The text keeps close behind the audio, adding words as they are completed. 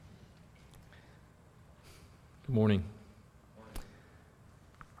Good morning.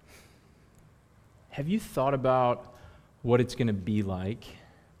 Have you thought about what it's going to be like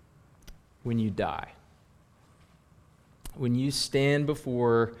when you die? When you stand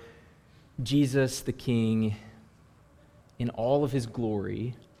before Jesus the King in all of his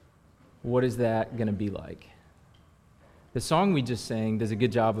glory, what is that going to be like? The song we just sang does a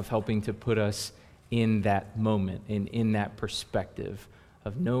good job of helping to put us in that moment and in that perspective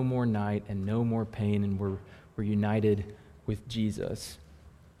of no more night and no more pain, and we're united with Jesus.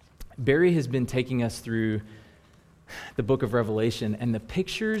 Barry has been taking us through the book of Revelation, and the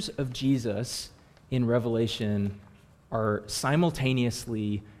pictures of Jesus in Revelation are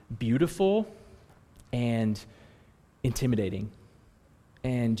simultaneously beautiful and intimidating.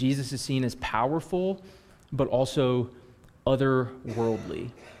 And Jesus is seen as powerful, but also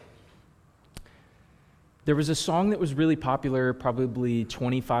otherworldly. There was a song that was really popular probably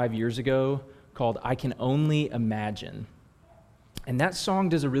 25 years ago called "I Can Only Imagine." And that song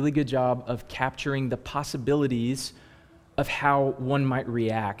does a really good job of capturing the possibilities of how one might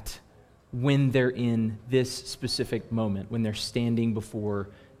react when they're in this specific moment, when they're standing before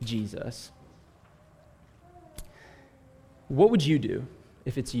Jesus. What would you do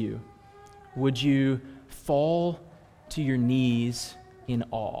if it's you? Would you fall to your knees in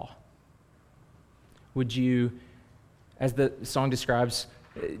awe? Would you, as the song describes,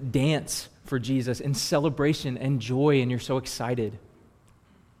 dance for Jesus in celebration and joy, and you're so excited?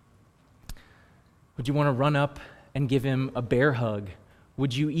 Would you want to run up and give him a bear hug?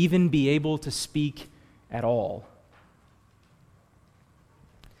 Would you even be able to speak at all?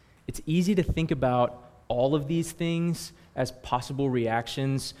 It's easy to think about all of these things as possible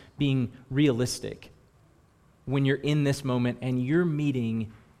reactions being realistic when you're in this moment and you're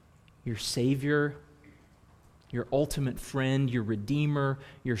meeting your Savior, your ultimate friend, your Redeemer,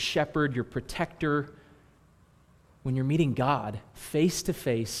 your shepherd, your protector. When you're meeting God face to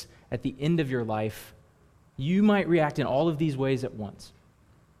face at the end of your life, you might react in all of these ways at once.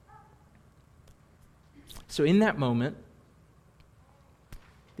 So in that moment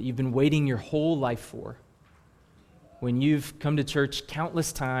that you've been waiting your whole life for, when you've come to church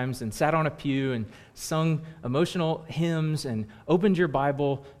countless times and sat on a pew and sung emotional hymns and opened your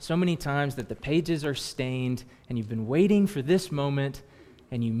Bible so many times that the pages are stained, and you've been waiting for this moment,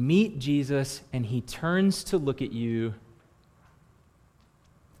 and you meet Jesus, and he turns to look at you,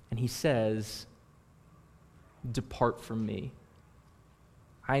 and he says, "Depart from me.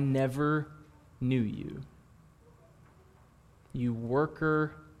 I never knew you, you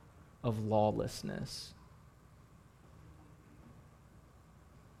worker of lawlessness."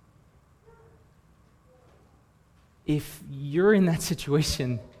 If you're in that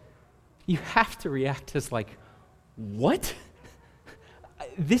situation, you have to react as like, what?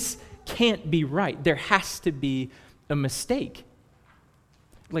 This can't be right. There has to be a mistake.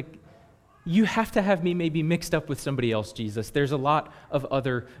 Like, you have to have me maybe mixed up with somebody else, Jesus. There's a lot of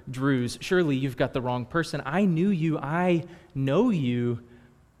other Drews. Surely you've got the wrong person. I knew you. I know you.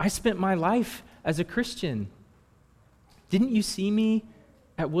 I spent my life as a Christian. Didn't you see me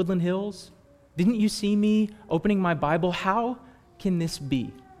at Woodland Hills? Didn't you see me opening my Bible? How can this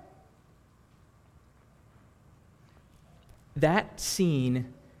be? That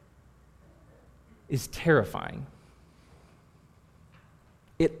scene is terrifying.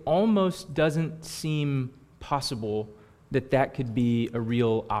 It almost doesn't seem possible that that could be a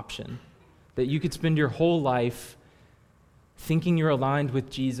real option, that you could spend your whole life thinking you're aligned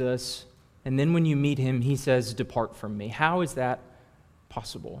with Jesus, and then when you meet him, he says, "Depart from me." How is that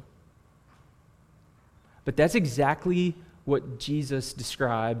possible? But that's exactly what Jesus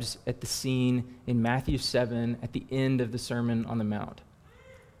describes at the scene in Matthew 7 at the end of the Sermon on the Mount.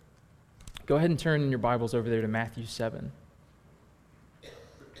 Go ahead and turn in your Bibles over there to Matthew 7.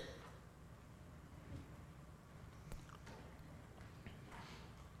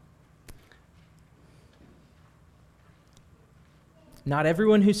 "Not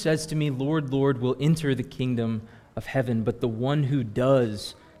everyone who says to me, 'Lord, Lord,' will enter the kingdom of heaven, but the one who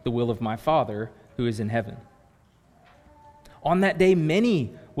does the will of my Father who is in heaven. On that day,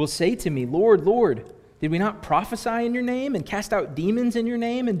 many will say to me, 'Lord, Lord, did we not prophesy in your name and cast out demons in your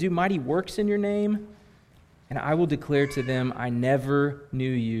name and do mighty works in your name?' And I will declare to them, 'I never knew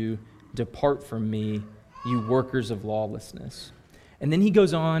you. Depart from me, you workers of lawlessness.'" And then he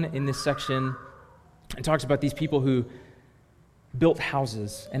goes on in this section and talks about these people who built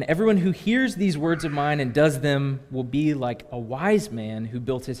houses. "And everyone who hears these words of mine and does them will be like a wise man who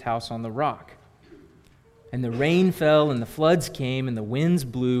built his house on the rock. And the rain fell, and the floods came, and the winds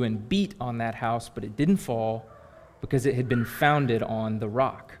blew and beat on that house, but it didn't fall because it had been founded on the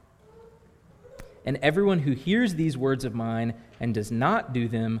rock. And everyone who hears these words of mine and does not do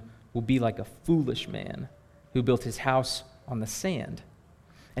them will be like a foolish man who built his house on the sand.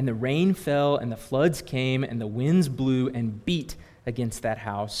 And the rain fell, and the floods came, and the winds blew and beat against that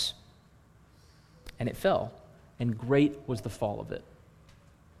house, and it fell, and great was the fall of it."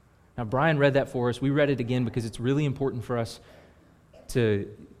 Now, Brian read that for us. We read it again because it's really important for us to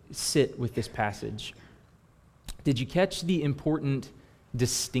sit with this passage. Did you catch the important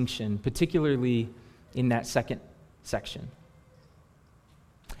distinction, particularly in that second section?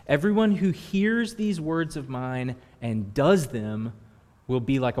 Everyone who hears these words of mine and does them will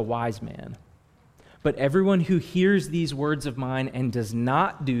be like a wise man. But everyone who hears these words of mine and does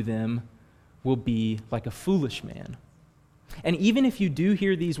not do them will be like a foolish man. And even if you do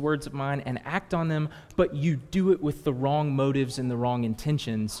hear these words of mine and act on them, but you do it with the wrong motives and the wrong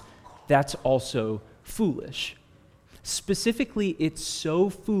intentions, that's also foolish. Specifically, it's so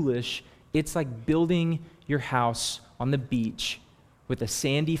foolish, it's like building your house on the beach with a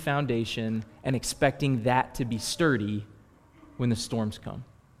sandy foundation and expecting that to be sturdy when the storms come.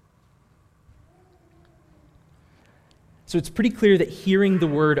 So it's pretty clear that hearing the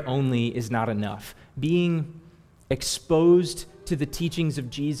word only is not enough. Being exposed to the teachings of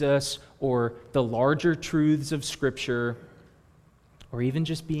Jesus or the larger truths of Scripture, or even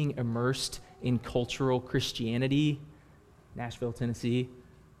just being immersed in cultural Christianity, Nashville, Tennessee,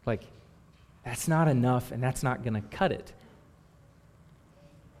 like, that's not enough, and that's not going to cut it.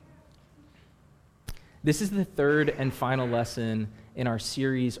 This is the third and final lesson in our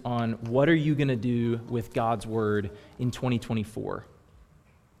series on what are you going to do with God's Word in 2024.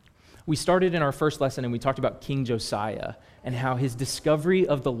 We started in our first lesson and we talked about King Josiah and how his discovery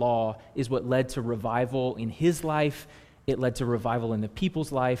of the law is what led to revival in his life. It led to revival in the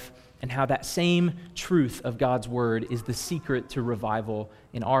people's life, and how that same truth of God's Word is the secret to revival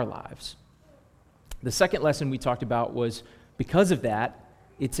in our lives. The second lesson we talked about was because of that,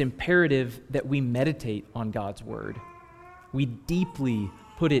 it's imperative that we meditate on God's Word. We deeply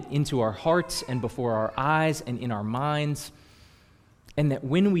put it into our hearts and before our eyes and in our minds, and that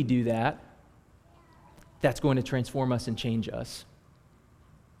when we do that, that's going to transform us and change us.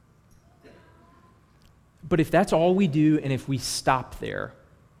 But if that's all we do, and if we stop there,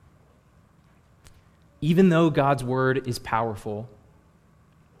 even though God's Word is powerful,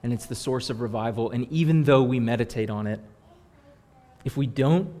 and it's the source of revival, and even though we meditate on it, if we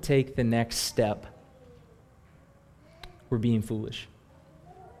don't take the next step, we're being foolish.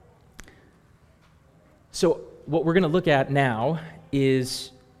 So what we're going to look at now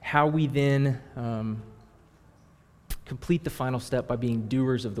is how we then complete the final step by being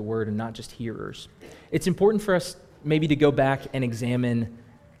doers of the word and not just hearers. It's important for us maybe to go back and examine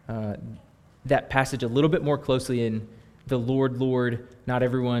that passage a little bit more closely in the Lord, Lord, not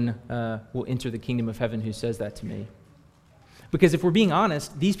everyone will enter the kingdom of heaven who says that to me. Because if we're being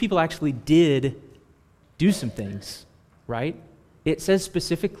honest, these people actually did do some things, right? It says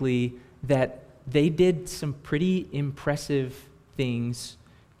specifically that they did some pretty impressive things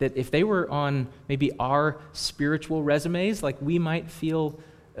that if they were on maybe our spiritual resumes, like we might feel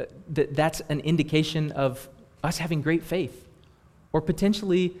that that's an indication of us having great faith, or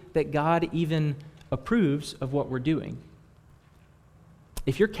potentially that God even approves of what we're doing.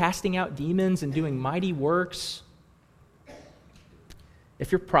 If you're casting out demons and doing mighty works,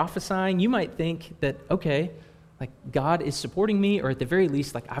 if you're prophesying, you might think that, okay, like God is supporting me, or at the very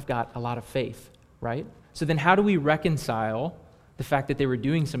least, like I've got a lot of faith, right? So then how do we reconcile the fact that they were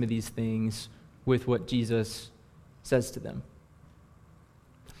doing some of these things with what Jesus says to them?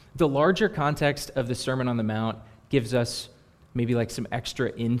 The larger context of the Sermon on the Mount gives us maybe like some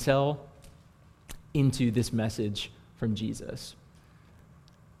extra intel into this message from Jesus.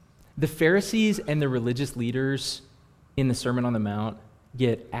 The Pharisees and the religious leaders in the Sermon on the Mount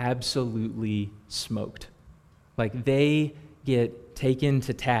get absolutely smoked. Like they get taken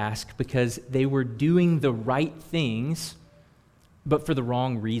to task because they were doing the right things, but for the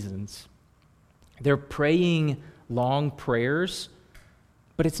wrong reasons. They're praying long prayers,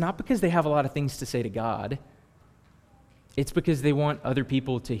 but it's not because they have a lot of things to say to God. It's because they want other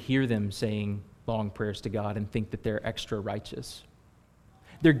people to hear them saying long prayers to God and think that they're extra righteous.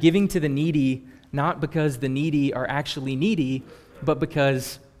 They're giving to the needy, not because the needy are actually needy, but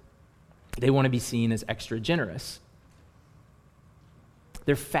because they want to be seen as extra generous.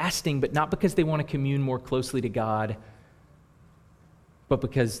 They're fasting, but not because they want to commune more closely to God, but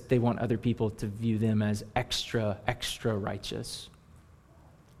because they want other people to view them as extra righteous.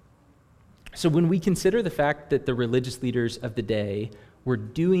 So when we consider the fact that the religious leaders of the day were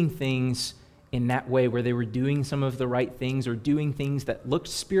doing things in that way, where they were doing some of the right things or doing things that looked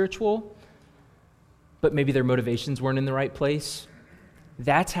spiritual, but maybe their motivations weren't in the right place.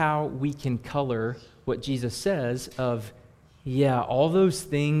 That's how we can color what Jesus says of, yeah, all those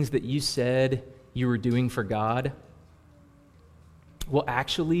things that you said you were doing for God, well,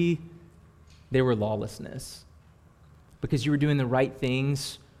 actually, they were lawlessness because you were doing the right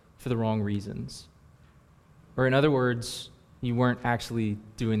things for the wrong reasons. Or in other words, you weren't actually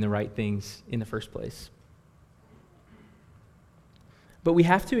doing the right things in the first place. But we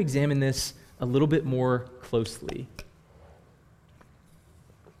have to examine this a little bit more closely.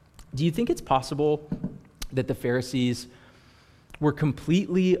 Do you think it's possible that the Pharisees were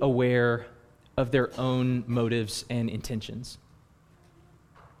completely aware of their own motives and intentions?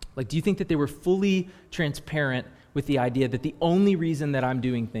 Like, do you think that they were fully transparent with the idea that the only reason that I'm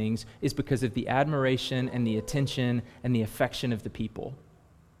doing things is because of the admiration and the attention and the affection of the people?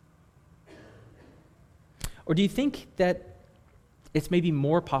 Or do you think that it's maybe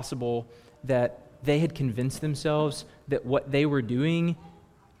more possible that they had convinced themselves that what they were doing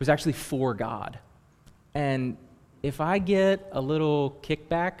was actually for God? And if I get a little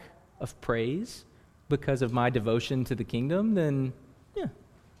kickback of praise because of my devotion to the kingdom, then yeah,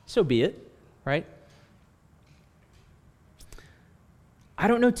 so be it, right? I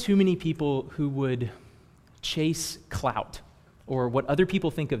don't know too many people who would chase clout or what other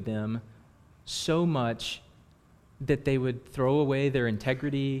people think of them so much that they would throw away their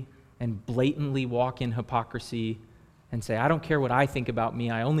integrity and blatantly walk in hypocrisy and say, I don't care what I think about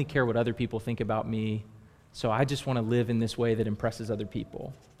me, I only care what other people think about me, so I just want to live in this way that impresses other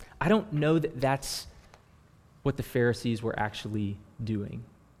people. I don't know that that's what the Pharisees were actually doing.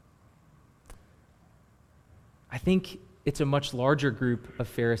 I think it's a much larger group of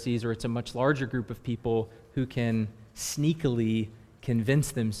Pharisees, or it's a much larger group of people who can sneakily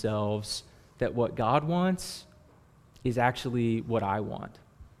convince themselves that what God wants is actually what I want.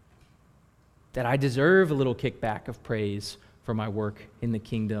 That I deserve a little kickback of praise for my work in the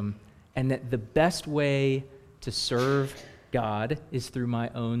kingdom, and that the best way to serve God is through my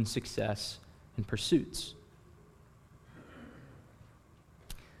own success and pursuits.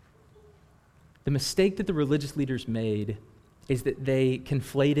 The mistake that the religious leaders made is that they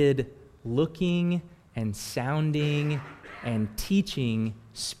conflated looking and sounding and teaching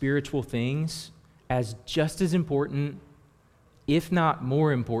spiritual things as just as important, if not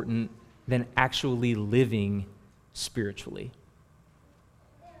more important, than actually living spiritually.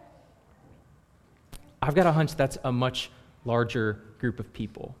 I've got a hunch that's a much larger group of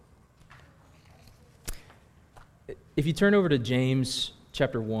people. If you turn over to James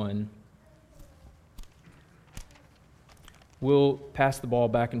chapter 1, we'll pass the ball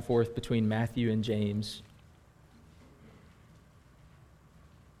back and forth between Matthew and James.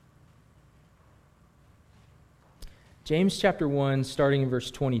 James chapter 1, starting in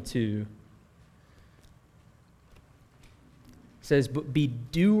verse 22, says, "But be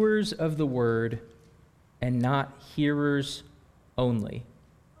doers of the word and not hearers only,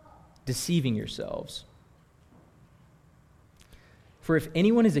 deceiving yourselves. For if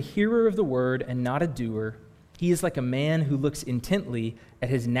anyone is a hearer of the word and not a doer, he is like a man who looks intently at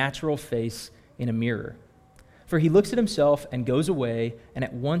his natural face in a mirror. For he looks at himself and goes away and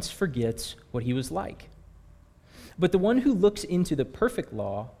at once forgets what he was like. But the one who looks into the perfect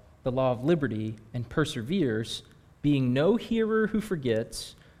law, the law of liberty, and perseveres, being no hearer who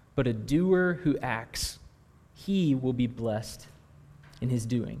forgets, but a doer who acts, he will be blessed in his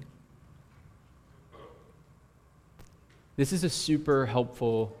doing." This is a super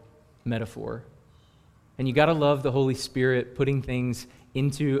helpful metaphor. And you got to love the Holy Spirit putting things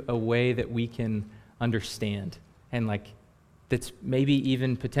into a way that we can understand. And that's maybe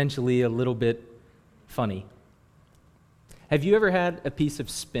even potentially a little bit funny. Have you ever had a piece of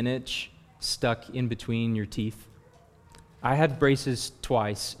spinach stuck in between your teeth? I had braces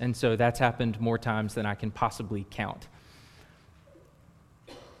twice, and so that's happened more times than I can possibly count.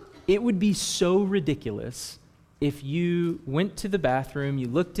 It would be so ridiculous if you went to the bathroom, you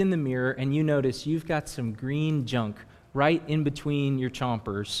looked in the mirror, and you notice you've got some green junk right in between your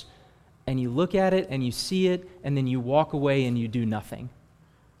chompers, and you look at it and you see it, and then you walk away and you do nothing.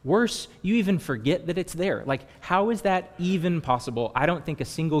 Worse, you even forget that it's there. How is that even possible? I don't think a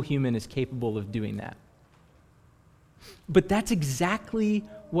single human is capable of doing that. But that's exactly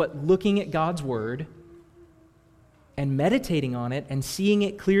what looking at God's word and meditating on it and seeing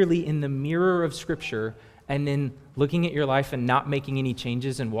it clearly in the mirror of Scripture and then looking at your life and not making any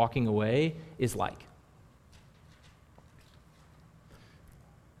changes and walking away is like.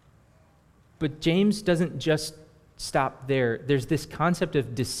 But James doesn't just stop there. There's this concept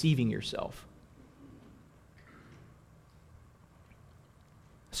of deceiving yourself.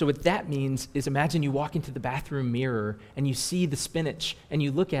 So what that means is, imagine you walk into the bathroom mirror and you see the spinach and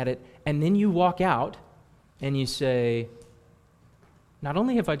you look at it, and then you walk out and you say, not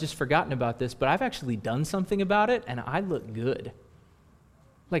only have I just forgotten about this, but I've actually done something about it and I look good.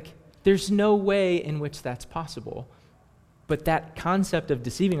 Like, there's no way in which that's possible. But that concept of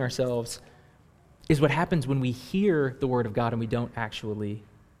deceiving ourselves is what happens when we hear the word of God and we don't actually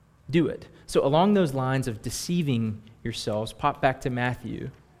do it. So along those lines of deceiving yourselves, pop back to Matthew.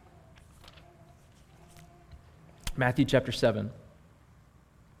 Matthew chapter 7.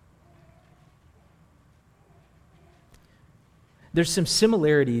 There's some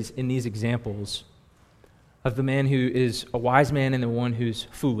similarities in these examples of the man who is a wise man and the one who's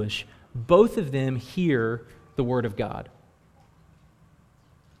foolish. Both of them hear the word of God.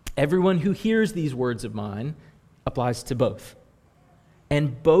 Everyone who hears these words of mine applies to both.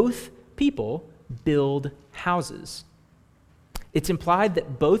 And both people build houses. It's implied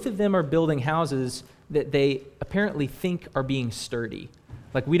that both of them are building houses that they apparently think are being sturdy.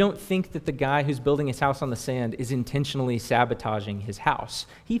 Like, we don't think that the guy who's building his house on the sand is intentionally sabotaging his house.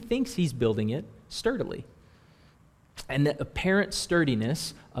 He thinks he's building it sturdily. And the apparent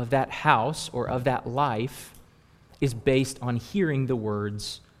sturdiness of that house or of that life is based on hearing the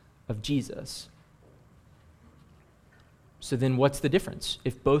words of Jesus. So then what's the difference?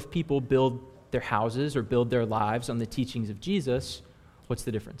 If both people build their houses or build their lives on the teachings of Jesus, what's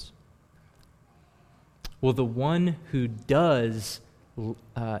the difference? Well, the one who does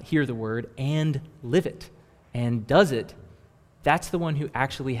hear the word and live it and does it, that's the one who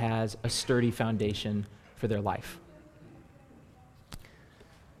actually has a sturdy foundation for their life.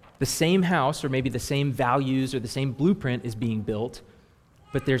 The same house, or maybe the same values or the same blueprint is being built,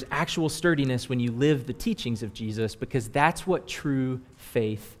 but there's actual sturdiness when you live the teachings of Jesus, because that's what true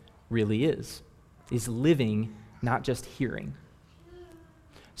faith really is living, not just hearing.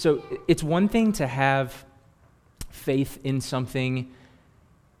 So it's one thing to have faith in something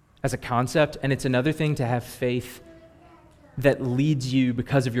as a concept, and it's another thing to have faith that leads you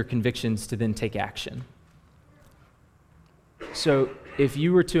because of your convictions to then take action. So if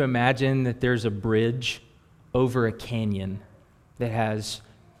you were to imagine that there's a bridge over a canyon that has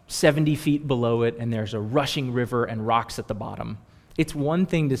 70 feet below it and there's a rushing river and rocks at the bottom, it's one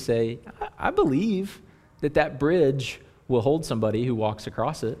thing to say, I believe that that bridge will hold somebody who walks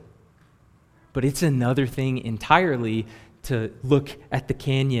across it. But it's another thing entirely to look at the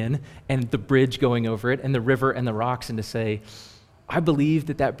canyon and the bridge going over it and the river and the rocks and to say, I believe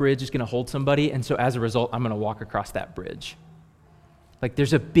that that bridge is going to hold somebody, and so as a result, I'm going to walk across that bridge. Like,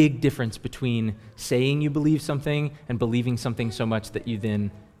 there's a big difference between saying you believe something and believing something so much that you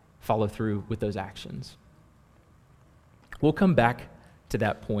then follow through with those actions. We'll come back to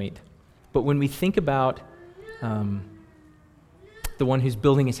that point. But when we think about the one who's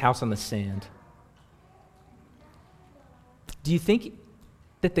building his house on the sand, do you think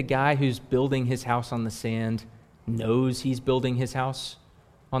that the guy who's building his house on the sand knows he's building his house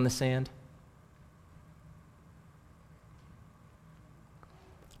on the sand?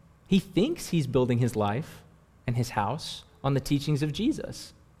 He thinks he's building his life and his house on the teachings of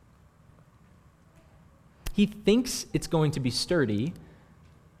Jesus. He thinks it's going to be sturdy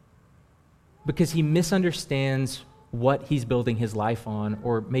because he misunderstands what he's building his life on,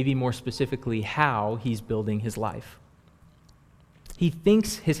 or maybe more specifically, how he's building his life. He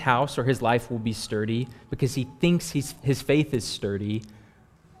thinks his house or his life will be sturdy because he thinks his faith is sturdy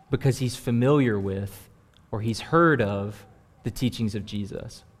because he's familiar with or he's heard of the teachings of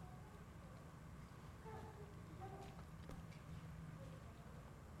Jesus.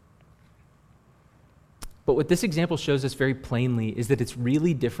 But what this example shows us very plainly is that it's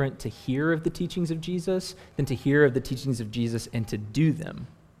really different to hear of the teachings of Jesus than to hear of the teachings of Jesus and to do them.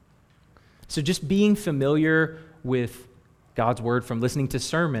 So just being familiar with God's word from listening to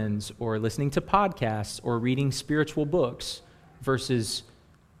sermons or listening to podcasts or reading spiritual books versus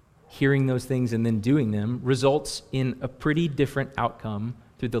hearing those things and then doing them results in a pretty different outcome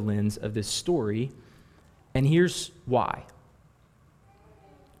through the lens of this story. And here's why.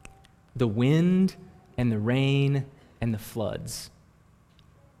 The wind and the rain and the floods.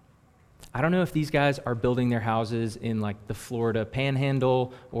 I don't know if these guys are building their houses in like the Florida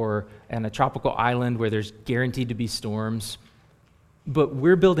Panhandle or on a tropical island where there's guaranteed to be storms, but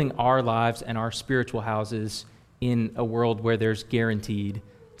we're building our lives and our spiritual houses in a world where there's guaranteed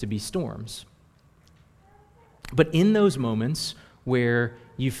to be storms. But in those moments where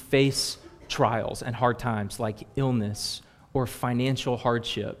you face trials and hard times like illness or financial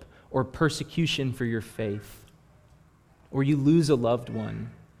hardship or persecution for your faith, or you lose a loved one,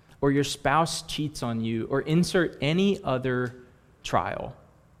 or your spouse cheats on you, or insert any other trial,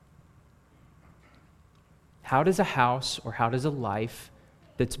 how does a house or how does a life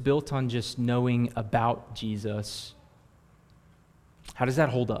that's built on just knowing about Jesus, how does that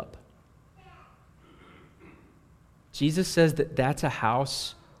hold up? Jesus says that that's a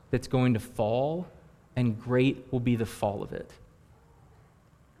house that's going to fall, and great will be the fall of it.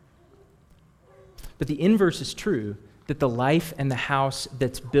 But the inverse is true, that the life and the house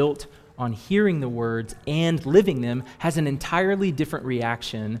that's built on hearing the words and living them has an entirely different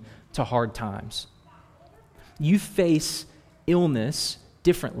reaction to hard times. You face illness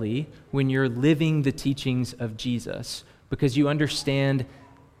differently when you're living the teachings of Jesus, because you understand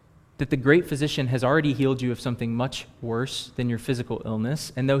that the great physician has already healed you of something much worse than your physical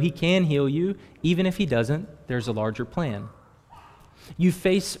illness, and though he can heal you, even if he doesn't, there's a larger plan. You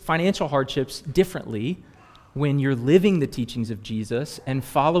face financial hardships differently when you're living the teachings of Jesus and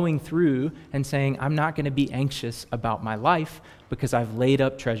following through and saying, I'm not going to be anxious about my life because I've laid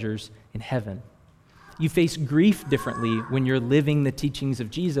up treasures in heaven. You face grief differently when you're living the teachings of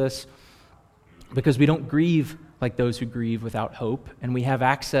Jesus, because we don't grieve like those who grieve without hope, and we have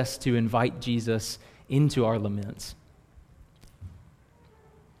access to invite Jesus into our laments.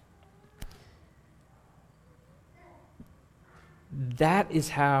 That is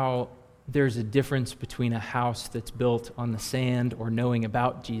how there's a difference between a house that's built on the sand or knowing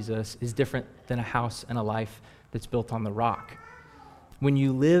about Jesus is different than a house and a life that's built on the rock. When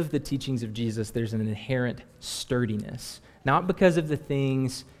you live the teachings of Jesus, there's an inherent sturdiness, not because of the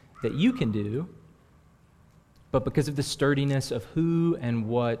things that you can do, but because of the sturdiness of who and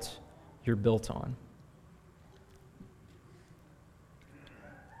what you're built on.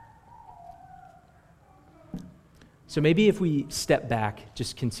 So maybe if we step back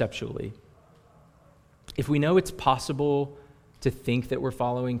just conceptually, if we know it's possible to think that we're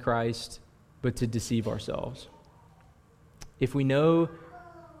following Christ, but to deceive ourselves, if we know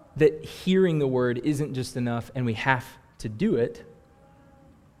that hearing the word isn't just enough and we have to do it,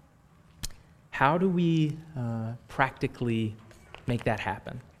 how do we practically make that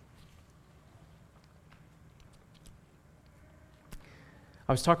happen?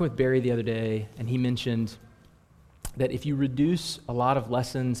 I was talking with Barry the other day, and he mentioned that if you reduce a lot of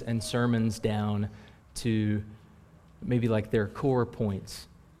lessons and sermons down to maybe like their core points,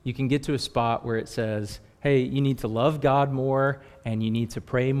 you can get to a spot where it says, hey, you need to love God more, and you need to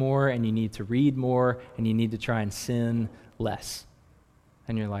pray more, and you need to read more, and you need to try and sin less.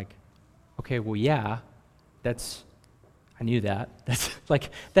 And you're like, okay, well, yeah, I knew that.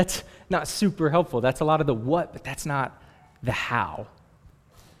 That's not super helpful. That's a lot of the what, but that's not the how.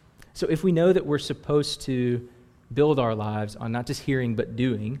 So if we know that we're supposed to build our lives on not just hearing, but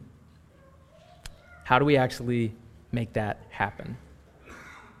doing, how do we actually make that happen?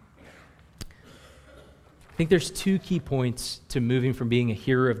 I think there's two key points to moving from being a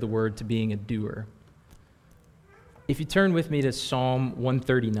hearer of the word to being a doer. If you turn with me to Psalm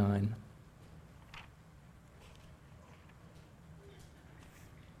 139.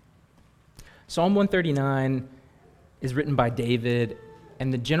 Psalm 139 is written by David,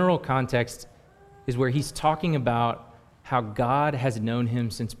 and the general context is where he's talking about how God has known him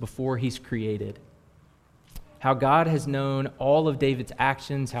since before he's created. How God has known all of David's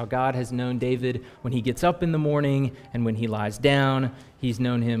actions, how God has known David when he gets up in the morning and when he lies down. He's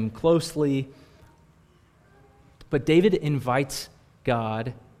known him closely. But David invites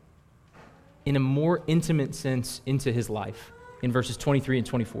God in a more intimate sense into his life in verses 23 and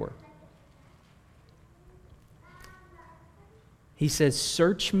 24. He says,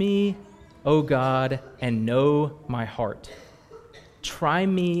 "Search me, O God, and know my heart. Try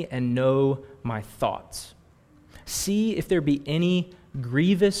me and know my thoughts. See if there be any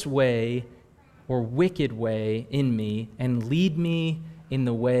grievous way or wicked way in me, and lead me in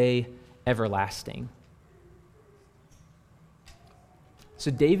the way everlasting."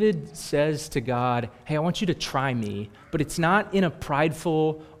 So David says to God, hey, I want you to try me, but it's not in a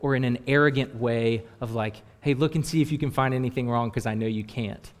prideful or in an arrogant way of like, hey, look and see if you can find anything wrong because I know you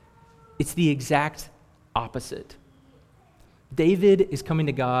can't. It's the exact opposite. David is coming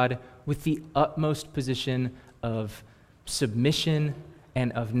to God with the utmost position of submission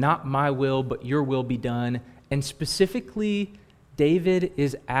and of not my will, but your will be done. And specifically, David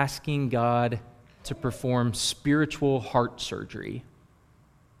is asking God to perform spiritual heart surgery.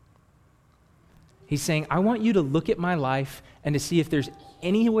 He's saying, I want you to look at my life and to see if there's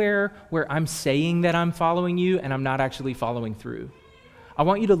anywhere where I'm saying that I'm following you and I'm not actually following through. I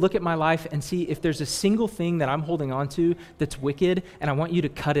want you to look at my life and see if there's a single thing that I'm holding on to that's wicked, and I want you to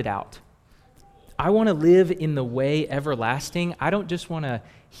cut it out. I want to live in the way everlasting. I don't just want to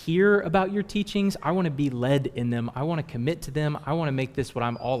hear about your teachings. I want to be led in them. I want to commit to them. I want to make this what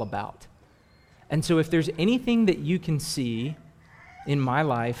I'm all about. And so if there's anything that you can see in my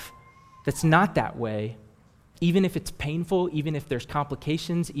life that's not that way, even if it's painful, even if there's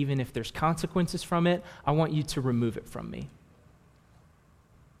complications, even if there's consequences from it, I want you to remove it from me.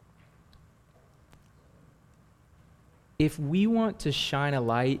 If we want to shine a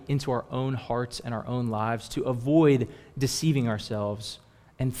light into our own hearts and our own lives to avoid deceiving ourselves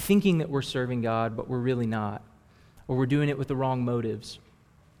and thinking that we're serving God, but we're really not, or we're doing it with the wrong motives,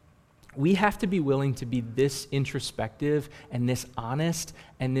 we have to be willing to be this introspective and this honest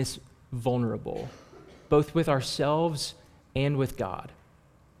and this vulnerable, both with ourselves and with God.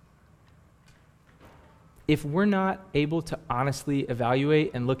 If we're not able to honestly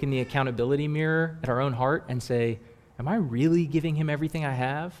evaluate and look in the accountability mirror at our own heart and say, am I really giving him everything I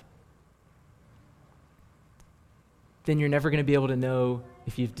have? Then you're never going to be able to know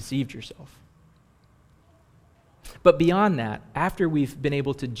if you've deceived yourself. But beyond that, after we've been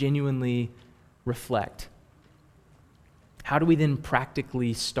able to genuinely reflect, how do we then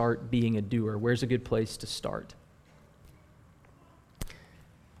practically start being a doer? Where's a good place to start?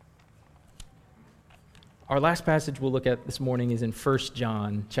 Our last passage we'll look at this morning is in 1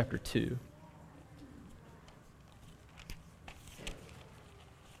 John chapter 2.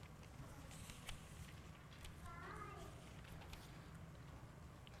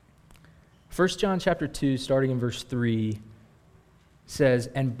 First John chapter 2, starting in verse 3, says,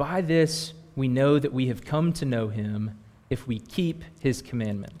 "And by this we know that we have come to know him if we keep his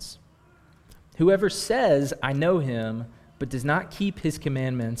commandments. Whoever says, 'I know him,' but does not keep his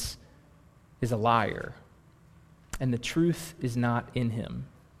commandments is a liar, and the truth is not in him.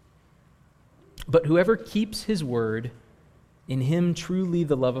 But whoever keeps his word, in him truly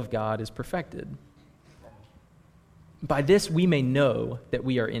the love of God is perfected. By this we may know that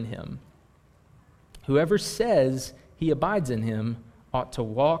we are in him. Whoever says he abides in him ought to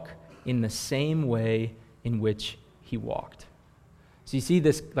walk in the same way in which he walked." So you see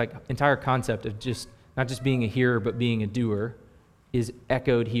this entire concept of just not just being a hearer but being a doer is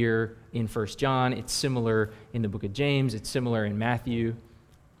echoed here in 1 John. It's similar in the book of James. It's similar in Matthew.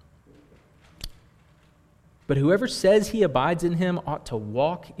 But whoever says he abides in him ought to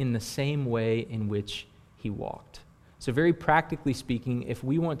walk in the same way in which he walked. So very practically speaking, if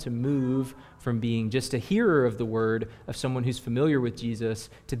we want to move from being just a hearer of the word, of someone who's familiar with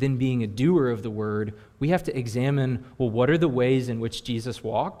Jesus, to then being a doer of the word, we have to examine, well, what are the ways in which Jesus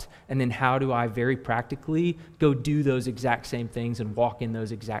walked? And then how do I very practically go do those exact same things and walk in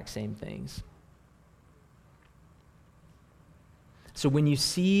those exact same things? So when you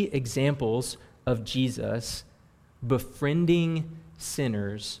see examples of Jesus befriending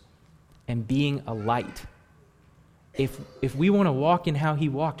sinners and being a light, if we want to walk in how he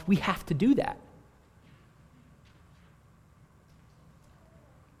walked, we have to do that.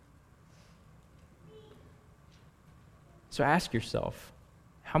 So ask yourself,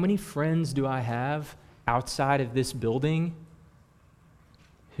 how many friends do I have outside of this building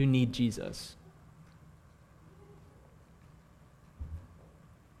who need Jesus?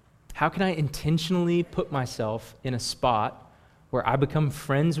 How can I intentionally put myself in a spot where I become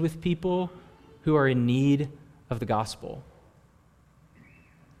friends with people who are in need of the gospel?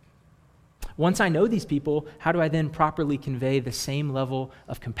 Once I know these people, how do I then properly convey the same level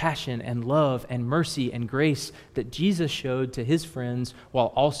of compassion and love and mercy and grace that Jesus showed to his friends while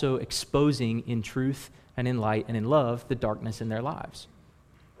also exposing in truth and in light and in love the darkness in their lives?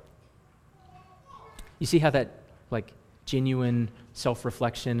 You see how that genuine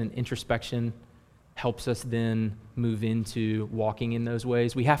self-reflection and introspection helps us then move into walking in those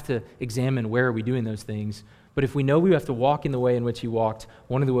ways? We have to examine where are we doing those things. But if we know we have to walk in the way in which he walked,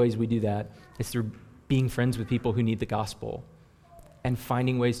 one of the ways we do that is through being friends with people who need the gospel and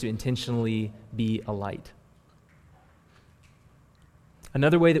finding ways to intentionally be a light.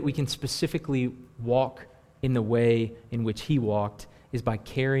 Another way that we can specifically walk in the way in which he walked is by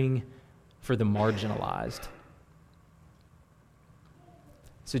caring for the marginalized.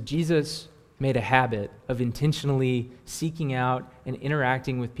 So Jesus made a habit of intentionally seeking out and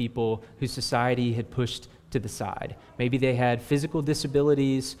interacting with people whose society had pushed to the side. Maybe they had physical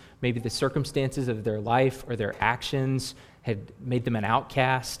disabilities, maybe the circumstances of their life or their actions had made them an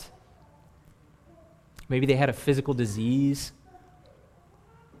outcast. Maybe they had a physical disease.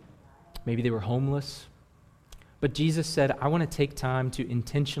 Maybe they were homeless. But Jesus said, I want to take time to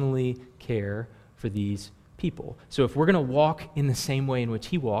intentionally care for these people. So if we're going to walk in the same way in which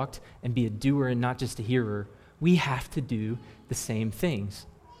he walked and be a doer and not just a hearer, we have to do the same things.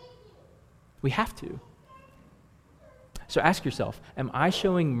 We have to. So ask yourself, am I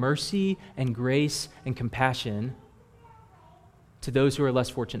showing mercy and grace and compassion to those who are less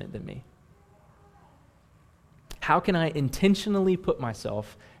fortunate than me? how can I intentionally put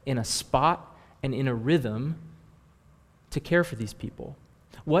myself in a spot and in a rhythm to care for these people?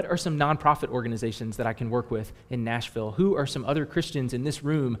 What are some nonprofit organizations that I can work with in Nashville? Who are some other Christians in this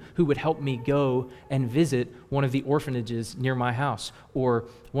room who would help me go and visit one of the orphanages near my house or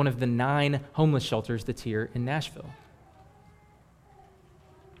one of the 9 homeless shelters that's here in Nashville?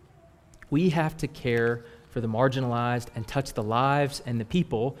 We have to care for the marginalized and touch the lives and the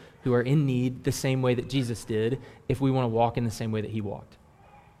people who are in need the same way that Jesus did if we want to walk in the same way that he walked.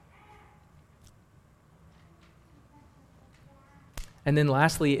 And then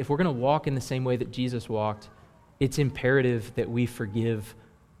lastly, if we're going to walk in the same way that Jesus walked, it's imperative that we forgive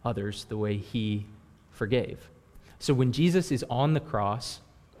others the way he forgave. So when Jesus is on the cross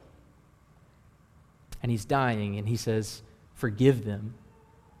and he's dying and he says, forgive them,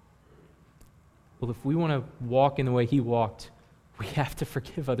 well, if we want to walk in the way he walked, we have to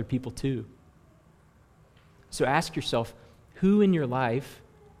forgive other people too. So ask yourself, who in your life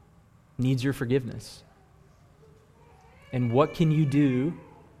needs your forgiveness? And what can you do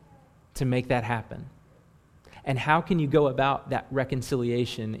to make that happen? And how can you go about that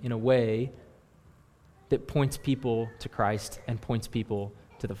reconciliation in a way that points people to Christ and points people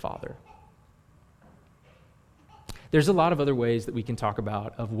to the Father? There's a lot of other ways that we can talk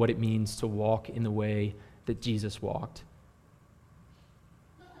about of what it means to walk in the way that Jesus walked.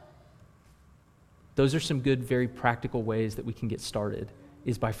 Those are some good, very practical ways that we can get started,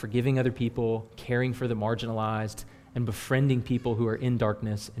 is by forgiving other people, caring for the marginalized, and befriending people who are in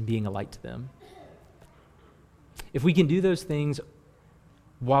darkness and being a light to them. If we can do those things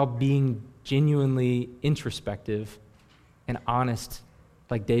while being genuinely introspective and honest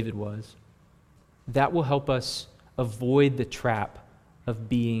like David was, that will help us avoid the trap of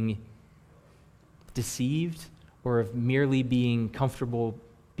being deceived or of merely being comfortable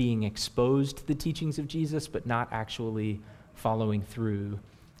being exposed to the teachings of Jesus, but not actually following through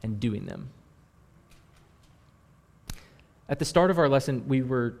and doing them. At the start of our lesson, we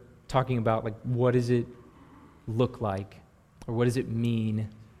were talking about, like, what does it look like, or what does it mean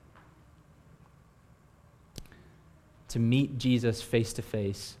to meet Jesus face to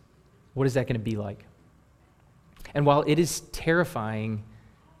face? What is that going to be like? And while it is terrifying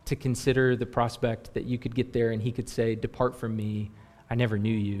to consider the prospect that you could get there and he could say, "Depart from me, I never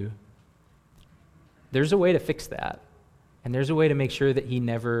knew you," there's a way to fix that. And there's a way to make sure that he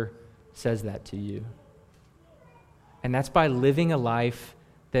never says that to you. And that's by living a life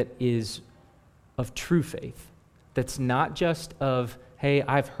that is of true faith. That's not just of, hey,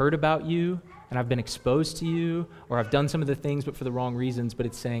 I've heard about you and I've been exposed to you, or I've done some of the things but for the wrong reasons, but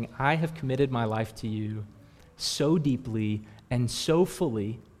it's saying, I have committed my life to you so deeply and so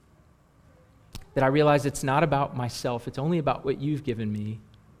fully that I realize it's not about myself, it's only about what you've given me.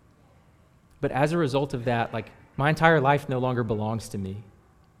 But as a result of that, like, my entire life no longer belongs to me.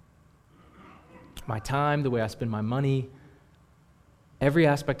 My time, the way I spend my money, every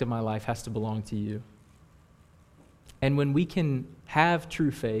aspect of my life has to belong to you. And when we can have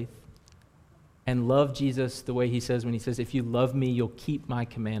true faith and love Jesus the way he says when he says, if you love me, you'll keep my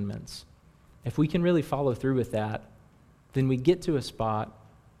commandments. If we can really follow through with that, then we get to a spot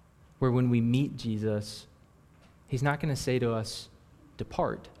where when we meet Jesus, he's not going to say to us,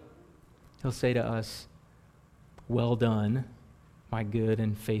 depart. He'll say to us, well done, my good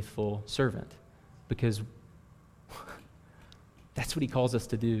and faithful servant. Because that's what he calls us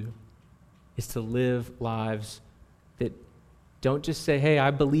to do, is to live lives that don't just say, hey, I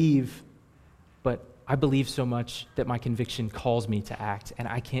believe, but I believe so much that my conviction calls me to act, and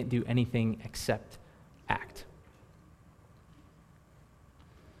I can't do anything except act.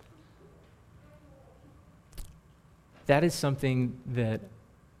 That is something that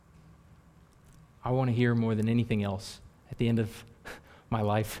I want to hear more than anything else at the end of my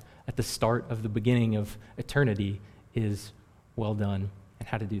life, at the start of the beginning of eternity, is well done, and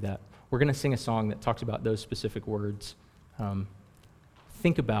how to do that. We're going to sing a song that talks about those specific words.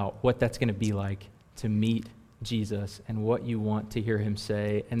 Think about what that's going to be like to meet Jesus and what you want to hear him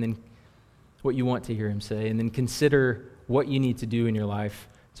say, and then consider what you need to do in your life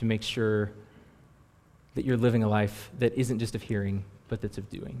to make sure that you're living a life that isn't just of hearing, but that's of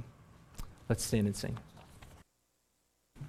doing. Let's stand and sing.